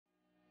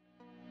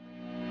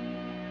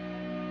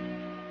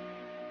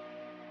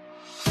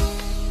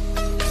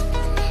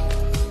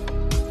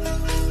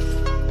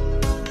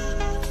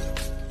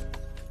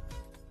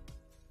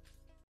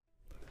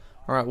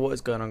Alright, what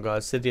is going on,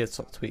 guys?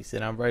 Cydiatoptweaks,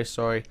 and I'm very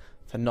sorry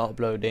for not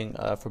uploading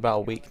for about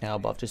a week now,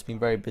 but I've just been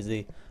very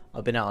busy.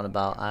 I've been out and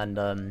about, and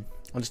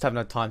I just haven't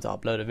had time to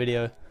upload a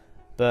video.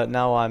 But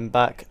now I'm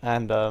back,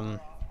 and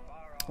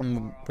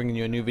I'm bringing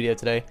you a new video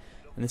today.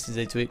 And this is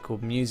a tweak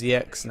called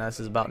Musiex. Now this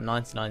is about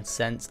 99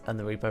 cents, and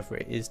the repo for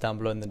it is down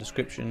below in the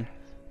description.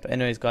 But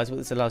anyways, guys, what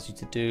this allows you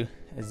to do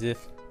is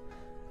if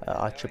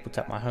I triple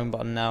tap my home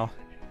button now,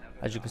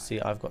 as you can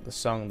see, I've got the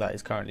song that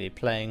is currently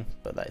playing,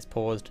 but that is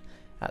paused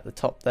at the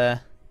top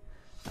there.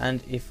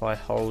 And if I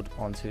hold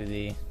onto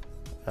the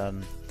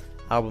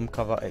album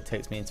cover, it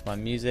takes me into my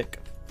music.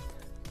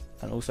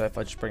 And also, if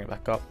I just bring it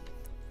back up,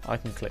 I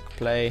can click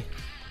play,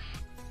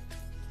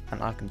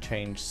 and I can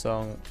change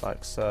song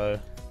like so,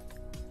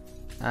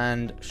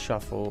 and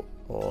shuffle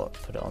or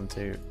put it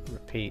onto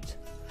repeat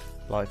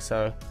like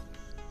so.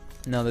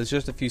 Now there's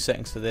just a few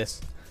settings for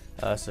this,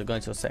 so go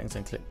into your settings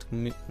and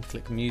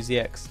click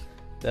Musiex.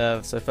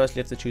 So firstly,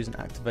 you have to choose an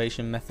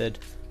activation method.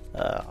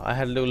 I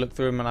had a little look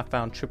through them and I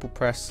found triple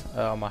press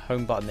on my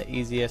home button the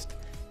easiest.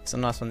 It's a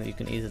nice one that you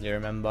can easily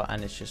remember,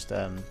 and it's just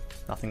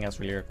nothing else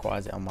really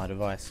requires it on my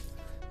device,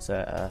 so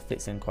it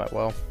fits in quite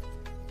well.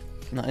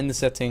 Now in the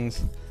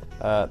settings,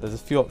 there's a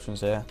few options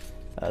here.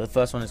 The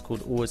first one is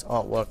called always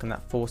artwork, and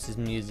that forces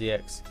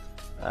Musiex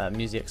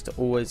to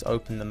always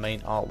open the main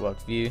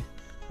artwork view,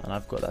 and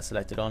I've got that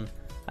selected on.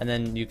 And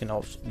then you can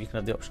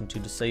have the option to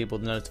disable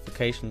the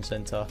notification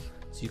center,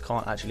 so you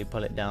can't actually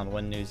pull it down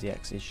when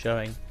Musiex is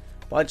showing.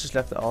 But I just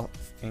left it off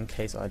in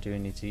case I do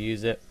need to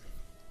use it.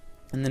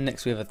 And then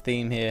next we have a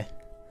theme here.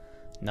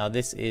 Now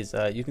this is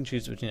you can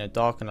choose between a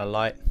dark and a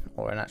light,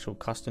 or an actual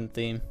custom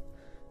theme.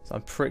 So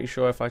I'm pretty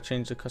sure if I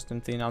change the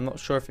custom theme, I'm not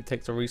sure if it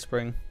takes a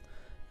respring.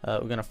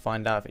 We're gonna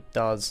find out if it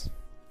does.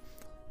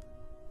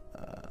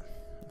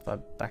 If I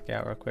back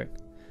out real quick,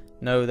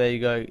 no, there you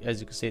go. As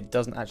you can see, it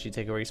doesn't actually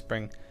take a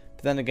respring.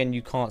 But then again,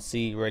 you can't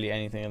see really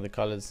anything of the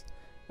colors,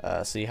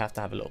 so you have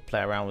to have a little play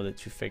around with it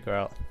to figure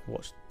out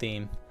what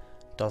theme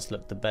does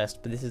look the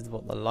best. But this is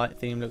what the light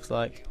theme looks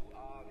like.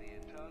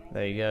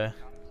 There you go.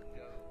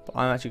 But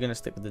I'm actually going to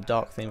stick with the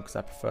dark theme because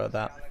I prefer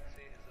that.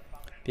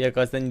 But yeah,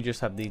 guys, then you just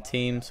have the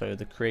team, so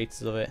the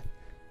creators of it,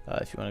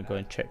 if you want to go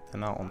and check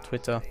them out on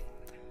Twitter,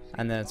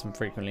 and then some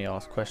frequently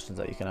asked questions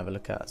that you can have a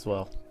look at as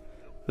well.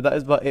 But that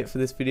is about it for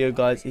this video,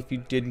 guys. If you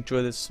did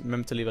enjoy this,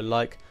 remember to leave a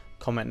like,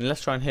 comment, and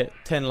let's try and hit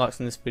 10 likes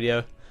on this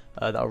video.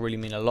 That will really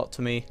mean a lot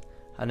to me.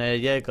 And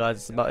yeah, guys,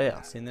 that's about it.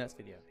 I'll see you in the next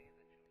video.